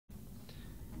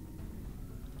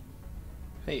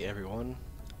Hey everyone,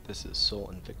 this is Sol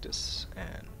Invictus,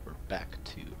 and we're back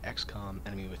to XCOM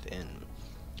Enemy Within.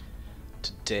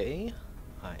 Today,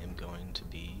 I am going to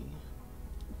be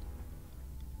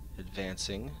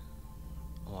advancing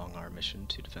along our mission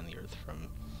to defend the Earth from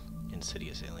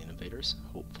insidious alien invaders.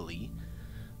 Hopefully,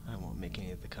 I won't make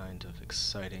any of the kind of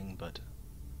exciting but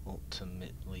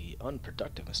ultimately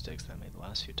unproductive mistakes that I made the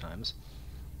last few times.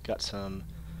 Got some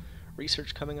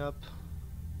research coming up,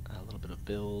 a little bit of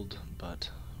build, but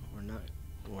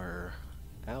we're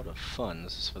out of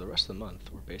funds, so for the rest of the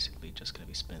month we're basically just going to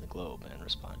be spinning the globe and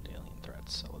responding to alien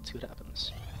threats, so let's see what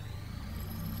happens.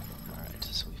 Alright,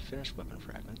 so we finished weapon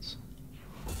fragments.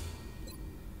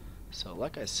 So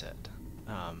like I said,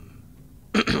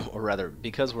 or rather,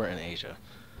 because we're in Asia,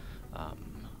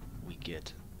 we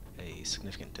get a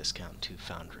significant discount to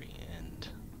Foundry and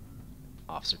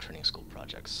Officer Training School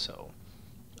projects, so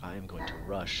I am going to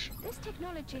rush This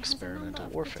technology experimental has a number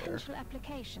of warfare potential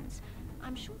applications.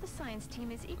 I'm sure the science team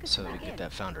is eager so to that we back get in.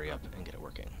 that Foundry up and get it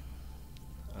working.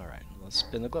 Alright, let's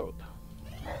spin the globe.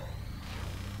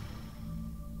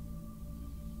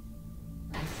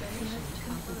 Access lift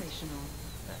operational.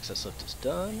 Access lift is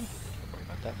done. Don't worry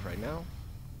about that for right now.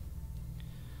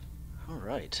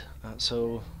 Alright,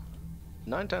 so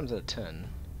 9 times out of 10,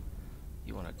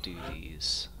 you want to do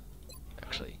these.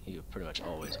 Actually, you pretty much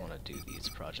always want to do these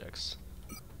projects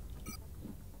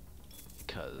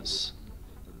because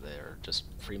they're just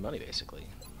free money, basically.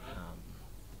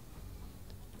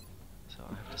 So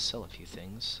I have to sell a few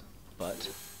things, but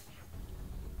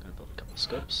I'm going to build a couple of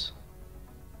scopes.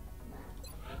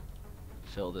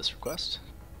 Fill this request.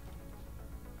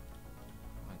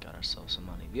 We got ourselves some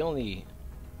money. The only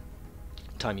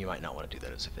time you might not want to do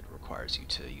that is if it requires you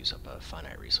to use up a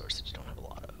finite resource that you don't have a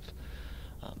lot of.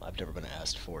 I've never been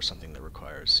asked for something that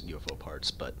requires UFO parts,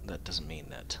 but that doesn't mean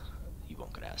that you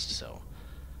won't get asked, so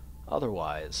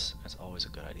otherwise, it's always a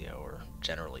good idea, or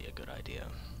generally a good idea,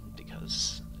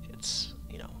 because it's,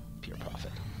 you know, pure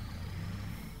profit.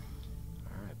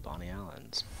 Alright, Bonnie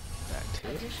Allen's back to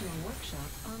it. Additional workshop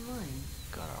online.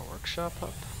 Got our workshop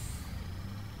up.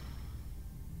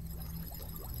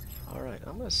 Alright,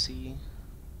 I'm gonna see...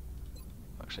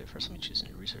 Actually, first let me choose a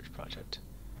new research project.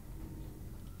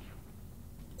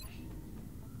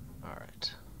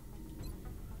 Alright.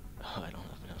 Oh, I don't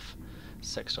have enough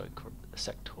sectoid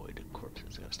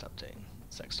corpses. I gotta stop saying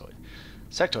sextoid.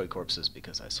 Sectoid corpses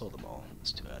because I sold them all.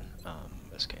 That's too bad.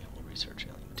 SK, we'll research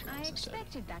alien I materials instead.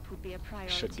 expected that would be a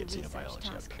priority Should get research xenobiology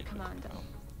up task, pretty quick. Commander.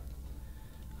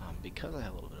 Because I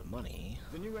have a little bit of money,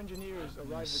 The new engineers let's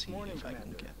arrived this see morning, if I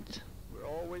can Commander. get We're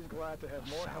always glad to have a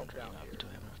more help foundry down up. here. Do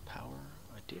I have enough power?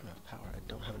 I do have enough power. I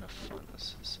don't have enough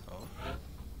funds, so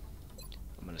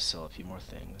I'm going to sell a few more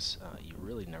things. You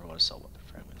really never want to sell weapon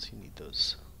fragments. You need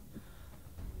those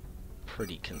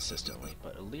pretty consistently,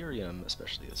 but Illyrium,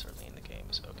 especially this early in the game,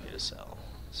 is okay to sell.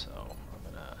 So I'm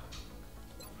going to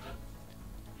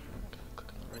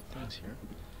click on the right things here.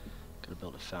 Going to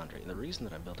build a foundry. And the reason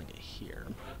that I'm building it here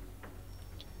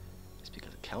is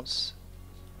because it counts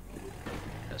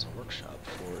as a workshop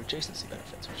for adjacency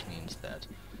benefits, which means that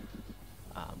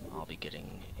I'll be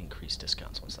getting increased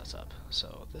discounts once that's up.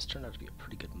 So this turned out to be a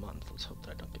pretty good month. Let's hope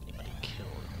that I don't get anybody killed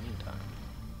in the meantime.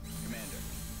 Commander,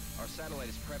 our satellite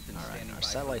is prepped and Alright, standing our by for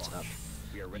satellite's up. launch.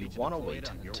 We are ready You to want to deploy wait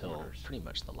it on your until orders. pretty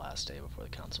much the last day before the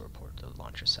council report to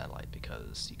launch your satellite,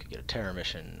 because you could get a terror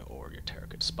mission or your terror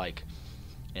could spike,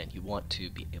 and you want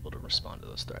to be able to respond to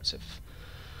those threats. If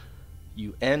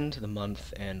you end the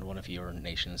month and one of your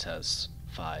nations has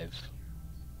 5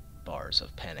 bars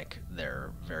of panic,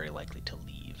 they're very likely to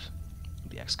leave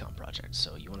the XCOM project.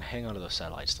 So you want to hang on to those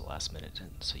satellites to the last minute, and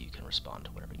so you can respond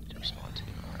to whatever you need to respond to.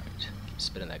 Alright, keep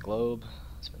spinning that globe.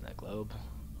 Spin that globe.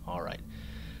 Alright,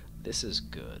 this is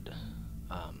good.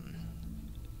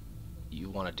 You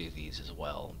want to do these as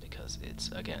well, because it's,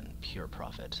 again, pure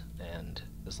profit, and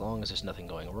as long as there's nothing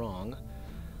going wrong,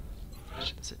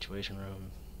 check the situation room.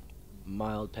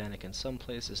 Mild panic in some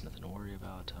places, nothing to worry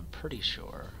about. I'm pretty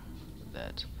sure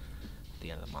that at the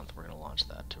end of the month we're going to launch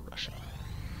that to Russia.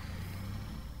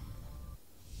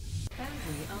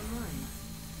 Foundry online.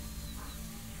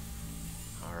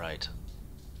 Alright.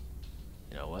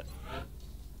 You know what?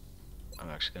 I'm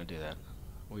actually going to do that.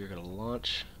 We are going to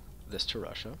launch this to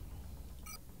Russia.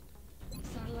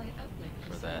 Satellite uplink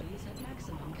For that facilities at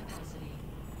maximum capacity.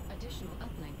 Additional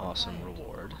uplink awesome required.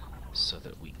 reward, so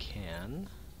that we can...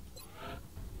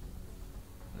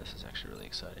 This is actually really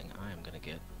exciting. I am going to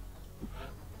get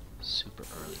super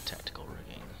early tactical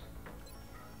rigging.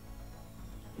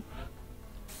 You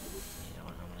know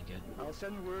what I'm going to get? I'll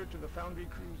send word to the Foundry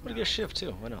crews I'm now. going to get a shift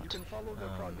too, why You not? can follow their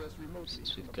progress remotely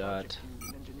Since from we've the got project team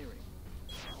in engineering.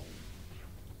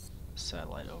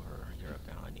 satellite over Europe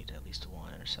now. I need at least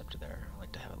one interceptor there. I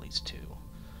like to have at least two.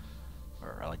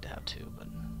 Or I like to have two, but,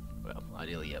 well,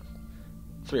 ideally you have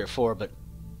 3 or 4, but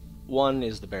 1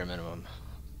 is the bare minimum.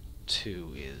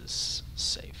 2 is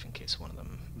safe in case one of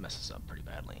them messes up pretty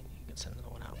badly. You can send another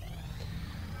one out.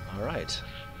 Alright,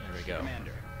 there we go.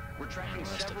 Commander, we're tracking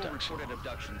Last several abduction. reported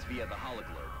abductions via the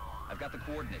hologlobe. I've got the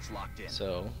coordinates locked in.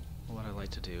 So, what I like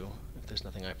to do, if there's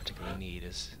nothing I particularly need,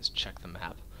 is check the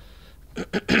map.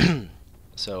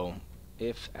 So,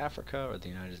 if Africa or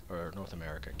the North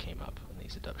America came up in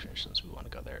these abductions, we want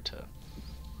to go there to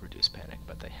reduce panic,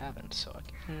 but they haven't, so I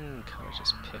can kind of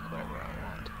just pick whatever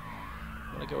I want.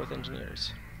 I'm going to go with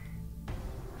engineers. And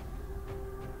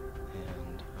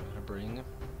I'm going to bring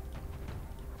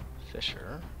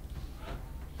Fisher,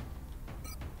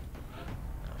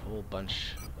 a whole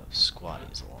bunch of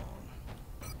squatties along.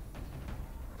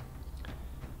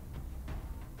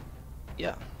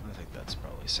 Yeah, I think that's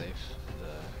probably safe.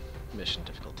 The mission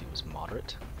difficulty was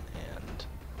moderate, and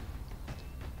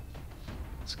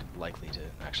it's likely to,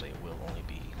 actually it will only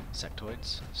be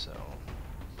sectoids, so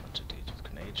a bunch of dudes with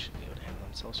grenades should be able to handle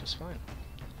themselves just fine.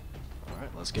 Alright,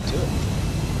 let's get to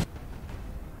it.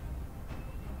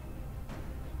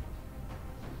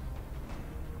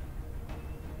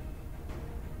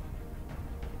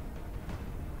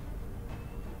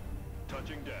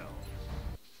 Touching down.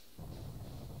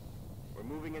 We're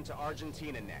moving into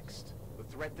Argentina next. The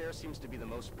threat there seems to be the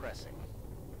most pressing.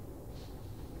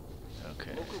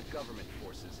 Okay. Local government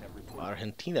forces have reported...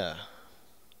 Argentina.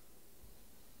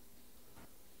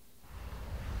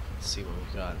 Let's see what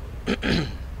we've got.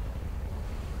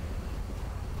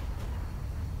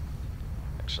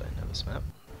 Actually, I know this map.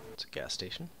 It's a gas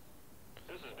station.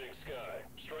 This is Big Sky.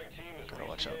 Strike team is Gotta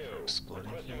watch out for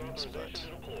exploding things, but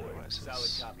otherwise Solid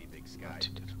it's copy, Big Sky. not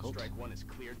too difficult. Strike 1 is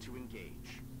cleared to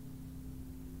engage.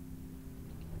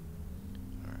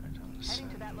 Alright, I'm gonna Heading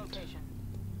to that send location.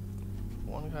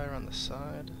 one guy around the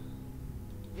side.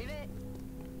 Vive it!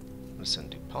 I'm gonna send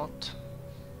DuPont.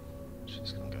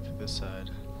 She's gonna go through this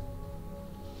side.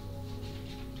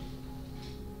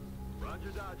 Roger,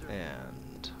 Dodger.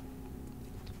 And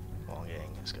Wong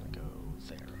Yang is gonna go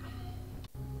there.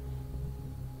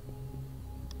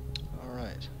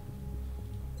 Alright.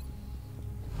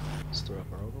 Let's throw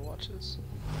up our overwatches.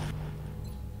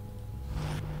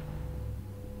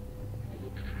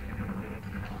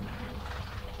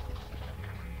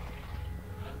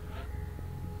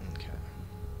 Okay.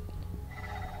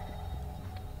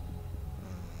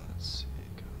 Let's see,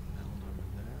 go meld over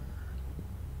there.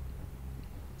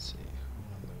 Let's see, I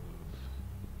wanna move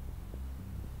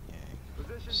Yang.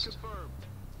 Position confirmed.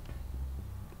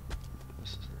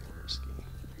 This is very risky.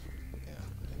 Yeah,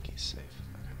 I think he's safe.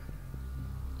 Okay.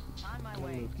 On my Gonna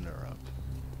way. move Nur up.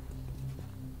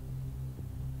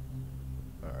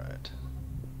 Alright.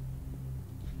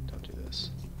 Don't do this.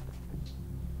 I'm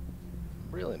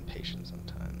real impatient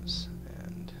sometimes,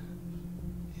 and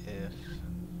if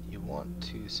you want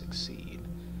to succeed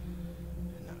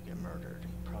and not get murdered, you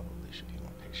probably should be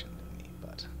more patient than me,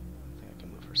 but I think I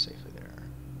can move her safely there.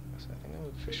 So I think I'll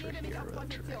move Fisher here without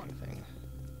triggering anything.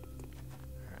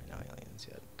 Alright, no aliens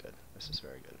yet. Good. This is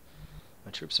very good.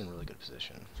 My troops in really good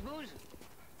position.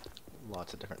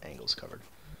 Lots of different angles covered.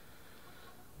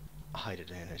 Height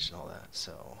advantage and all that,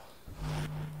 so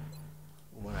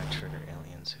when I trigger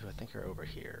aliens, who I think are over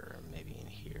here, or maybe in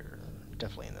here,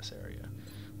 definitely in this area,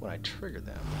 when I trigger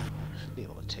them, I should be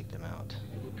able to take them out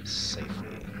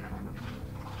safely.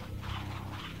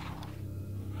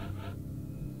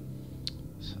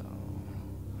 So,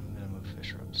 I'm gonna move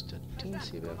Fisher up just a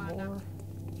teensy bit more.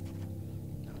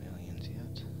 No aliens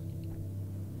yet.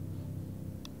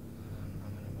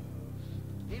 I'm gonna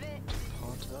move Vive it!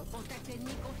 Pont up. Contact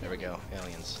technique There we confirmé. go,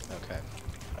 aliens. Okay.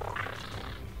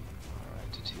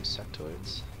 Alright, to 2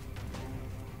 sectoids.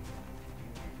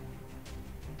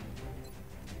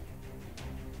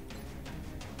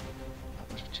 Not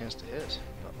much of a chance to hit,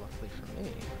 but luckily for me,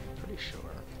 I'm pretty sure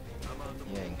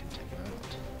Yang can take him out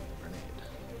with a grenade.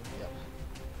 Yep.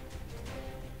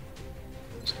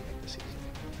 I'm just gonna make this easy.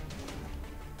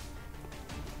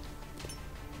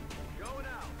 Going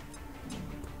out.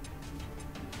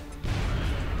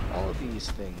 All of these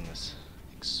things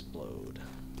explode,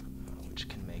 which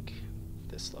can make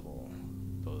this level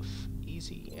both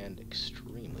easy and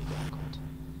extremely difficult,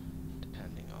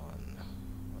 depending on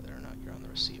whether or not you're on the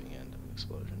receiving end of an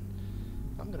explosion.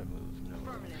 I'm gonna move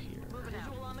Noah up here. Moving out.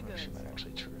 Visual on the Or she goods. might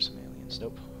actually trigger some aliens.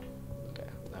 Nope. Okay,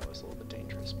 that was a little bit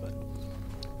dangerous, but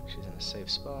she's in a safe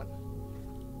spot.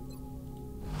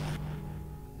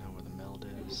 Know where the meld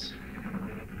is.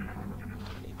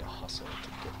 I need to hustle to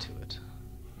get to it.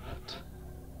 But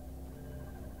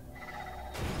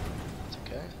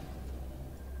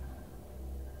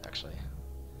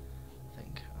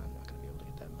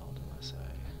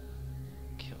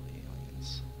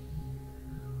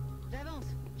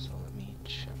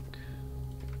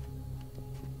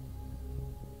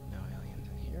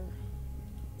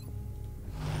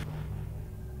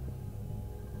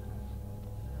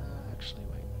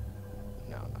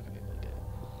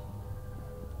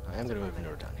am going to move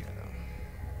Noor down here,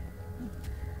 though.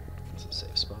 It's a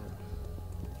safe spot.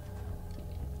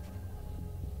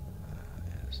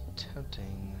 It's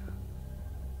tempting.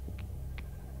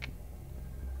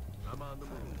 I'm on the I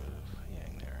move. move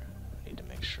Yang there. I need to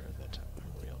make sure that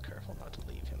I'm real careful not to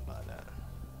leave him by that.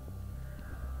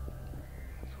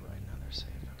 Right now they're safe.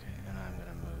 Okay, and I'm going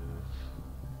to move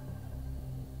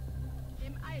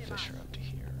Fisher up to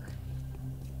here.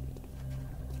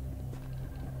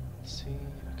 Let's see.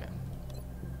 Okay.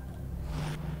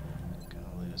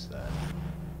 Gonna lose that.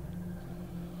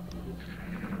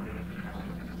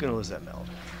 Gonna lose that meld,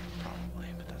 probably,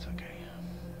 but that's okay.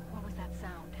 What was that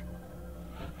sound?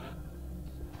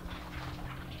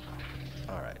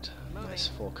 Alright, nice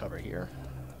full cover here.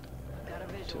 Got a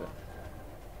To visual. it.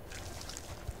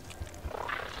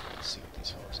 Let's see what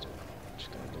these fellas do. What you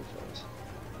gonna do, fellas?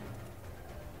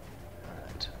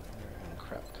 Alright, they're in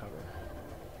crap cover.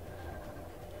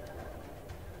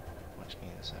 Which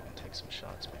means I can take some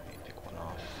shots, maybe pick one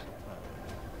off.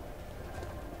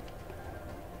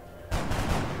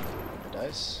 The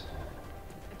dice.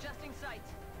 Adjusting sight.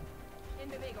 In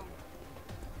Bewegung.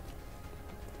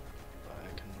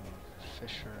 I can move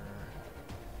Fisher.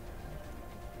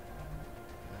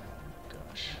 Oh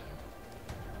gosh.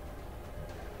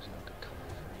 There's no good cover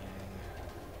for Yang.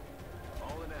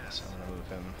 All in ass. So I'm gonna move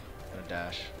him. I'm gonna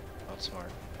dash.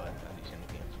 Outsmart, but I need him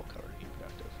to be in full cover to be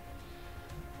productive.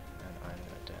 And I'm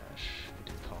gonna dash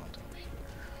DuPont up here.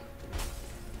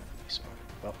 Be smart.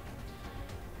 Well,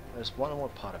 there's one more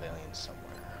pot of aliens somewhere.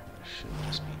 I should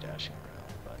just be dashing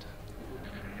around, but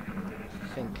I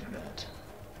think that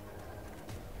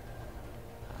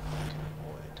I can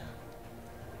avoid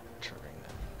triggering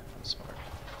them if I'm smart.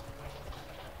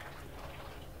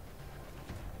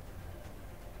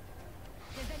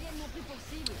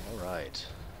 Alright,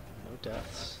 no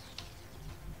deaths.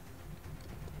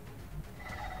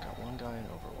 Got one guy in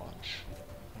Overwatch.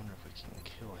 Wonder if we can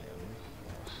kill him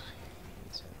if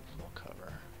he's in full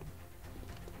cover.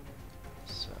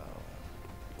 So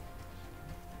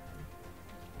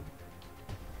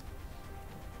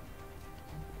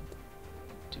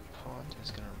DuPont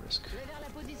is gonna risk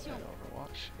that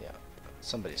Overwatch. Yeah,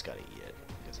 somebody's gotta eat it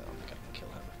because I don't think I can kill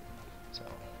him. So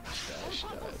she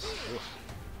dies. Oof.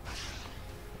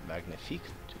 Magnifique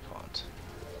DuPont.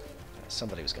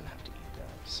 Somebody was gonna have to eat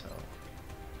that, so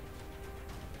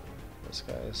this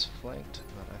guy is flanked,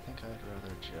 but I think I'd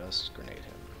rather just grenade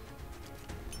him.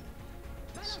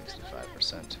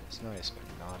 65% is nice, but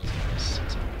not as nice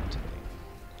as I'm going to be.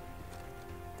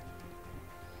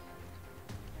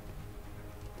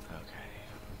 Okay.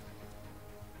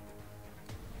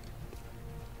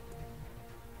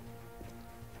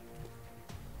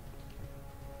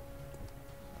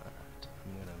 Alright,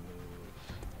 I'm gonna move.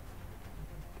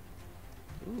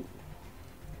 Ooh,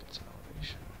 get some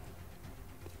elevation.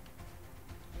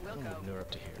 I'm gonna move Noor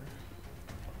up to here.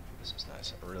 This is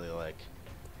nice. I really like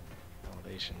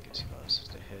elevation, gives you bonuses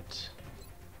to hit.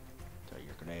 Throw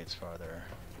your grenades farther.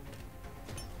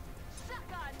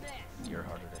 You're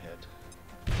harder to hit.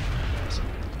 So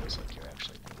it feels like you're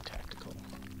actually being tactical.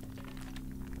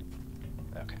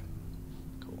 Okay,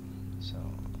 cool. So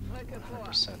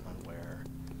 100% on where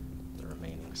the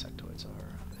remaining sectoids are.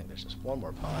 I think there's just one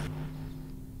more pod.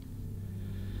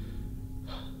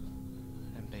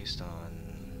 And based on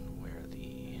where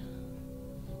the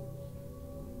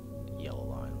yellow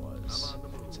line was, I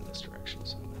think it's in this direction,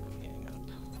 so I'm going to be hanging up.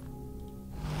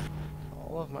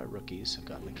 All of my rookies have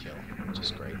gotten a kill, which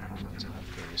is great, which means I'll have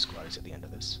 30 squaddies at the end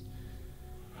of this.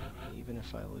 Even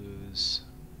if I lose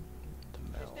the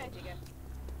meld,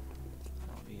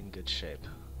 I'll be in good shape.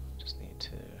 Just need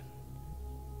to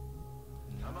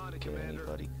not get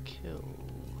anybody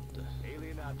killed.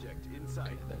 Alien object inside.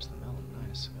 Okay, there's the meld.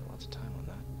 Nice. I got lots of time on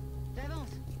that.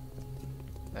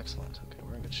 Excellent. Okay,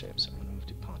 we're in good shape, so I'm going to move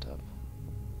DuPont up.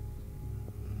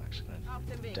 I'm actually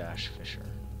going to dash Fisher.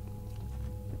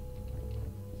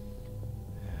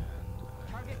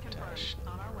 And I'm going to dash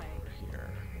On our way. over here.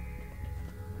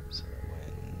 So that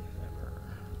whenever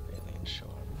aliens show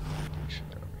up, I'm pretty sure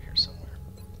they're over here somewhere.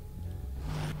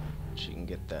 She can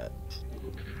get that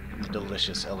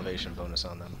delicious elevation bonus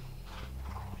on them.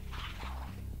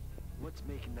 What's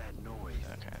making that noise?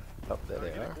 Okay. Oh, there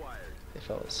they Target are. acquired. Hey,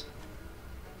 fellas.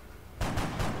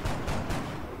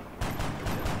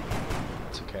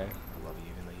 It's okay. I love you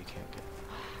even though you can't get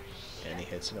any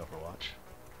hits in Overwatch.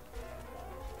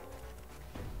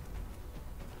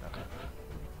 Okay.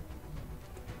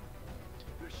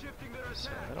 They're shifting their So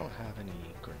attack. I don't have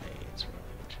any grenades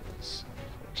really, which is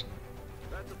unfortunate.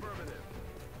 That's affirmative.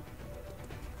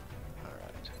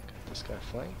 Alright, got this guy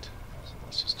flanked. So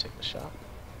let's just take the shot.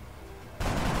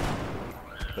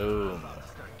 Boom.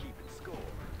 Start keeping score.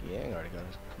 Yang already got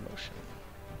his promotion.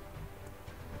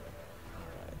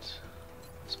 Alright.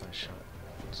 What's my shot?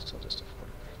 It's still just a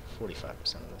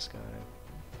 45% of this guy.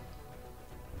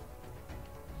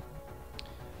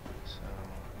 So,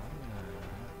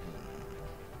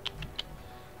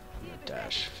 I'm gonna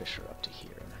dash Fisher up to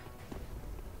here.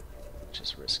 Which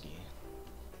is risky.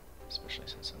 Especially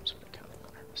since I'm sort of counting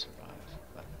on her to survive.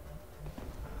 But,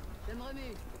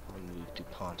 I'll move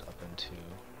DuPont up into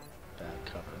bad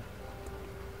cover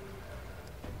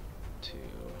to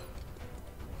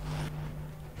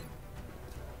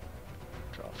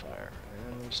draw fire,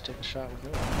 and we'll just take a shot with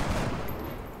no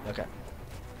one. Okay.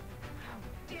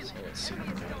 So let's see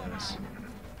what that is.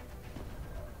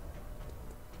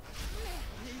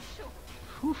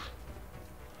 Whew.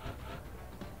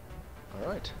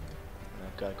 Alright.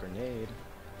 I've got a grenade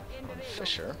on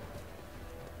Fisher.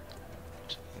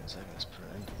 Which means I can just put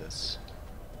an end to this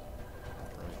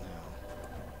right now.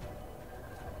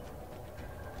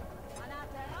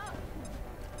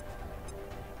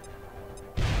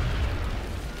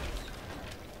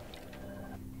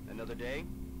 Another day,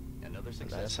 another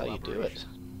successful That's how you do it.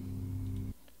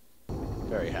 operation.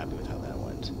 Very happy with how that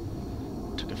went.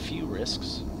 Took a few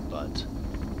risks, but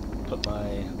put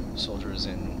my soldiers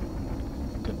in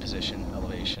good position,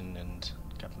 elevation, and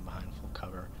kept them behind full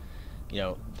cover. You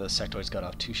know, the sectoids got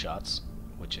off 2 shots,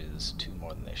 which is 2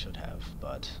 more than they should have,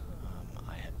 but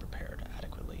I had prepared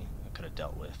adequately. I could have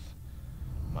dealt with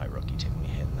my rookie taking a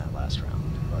hit in that last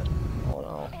round, but all in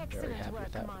all, very Excellent happy work,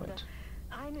 with that Commander. went.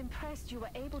 I'm impressed you were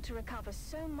able to recover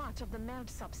so much of the meld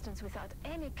substance without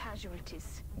any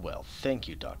casualties. Well, thank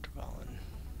you, Dr. Valen.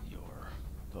 Your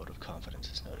vote of confidence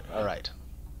is noted. Alright.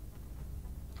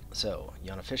 So,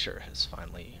 Yana Fisher has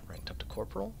finally ranked up to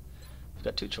Corporal. We've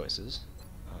got 2 choices.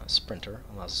 Sprinter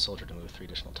allows a soldier to move 3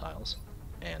 additional tiles,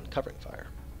 and Covering Fire,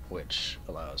 which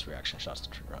allows reaction shots to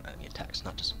trigger on enemy attacks,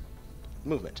 not just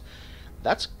movement.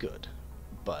 That's good,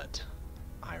 but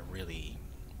I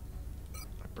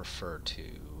prefer to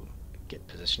get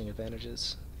positioning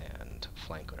advantages and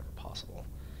flank whenever possible.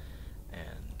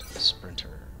 And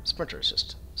Sprinter is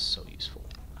just so useful.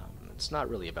 It's not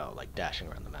really about like dashing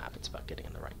around the map, it's about getting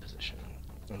in the right position.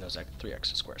 And those 3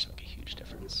 extra squares make a huge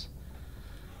difference.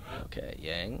 Okay,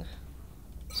 Yang,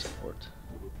 support,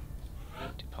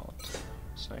 DuPont,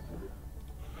 sniper,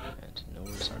 and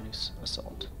Noah's our new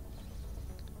assault.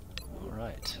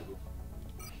 Alright.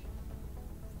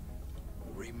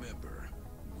 Remember,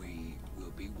 we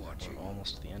will be watching. We're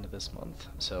almost to the end of this month,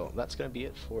 so that's going to be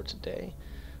it for today.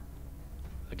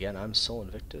 Again, I'm Sol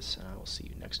Invictus, and I will see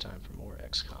you next time for more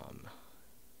XCOM.